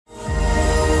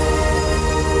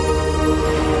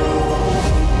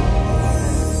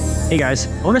Hey guys,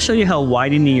 I want to show you how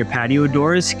widening your patio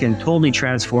doors can totally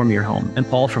transform your home. I'm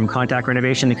Paul from Contact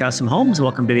Renovation and Custom Homes.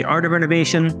 Welcome to the Art of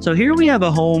Renovation. So here we have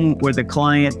a home where the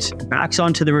client backs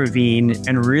onto the ravine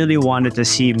and really wanted to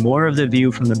see more of the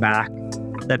view from the back,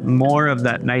 more of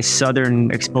that nice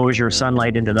southern exposure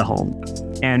sunlight into the home.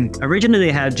 And originally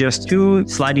they had just 2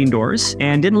 sliding doors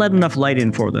and didn't let enough light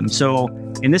in for them. So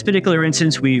in this particular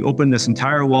instance, we opened this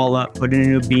entire wall up, put in a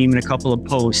new beam and a couple of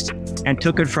posts, and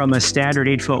took it from a standard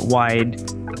 8-foot wide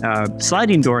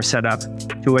sliding door setup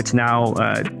to its now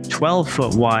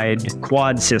 12-foot wide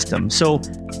quad system. So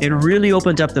it really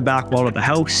opens up the back wall of the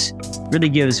house, really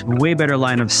gives way better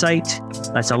line of sight.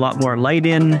 That's a lot more light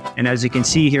in. And as you can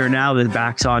see here now, it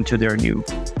backs onto their new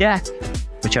deck,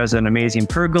 which has an amazing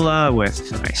pergola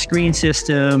with a nice screen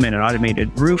system and an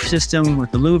automated roof system with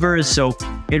the louvers. So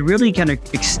it really kind of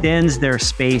extends their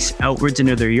space outwards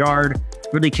into their yard,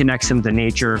 really connects them to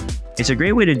nature. It's a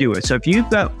great way to do it. So if you've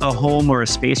got a home or a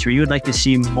space where you would like to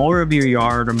see more of your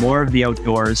yard or more of the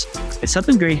outdoors, it's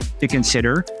something great to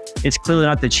consider. It's clearly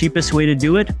not the cheapest way to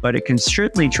do it, but it can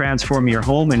certainly transform your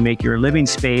home and make your living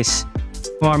space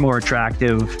far more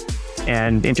attractive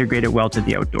and integrate it well to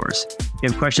the outdoors. If you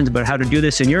have questions about how to do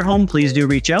this in your home, please do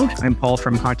reach out. I'm Paul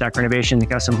from Contact Renovation and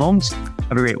Custom Homes.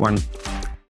 Have a great one.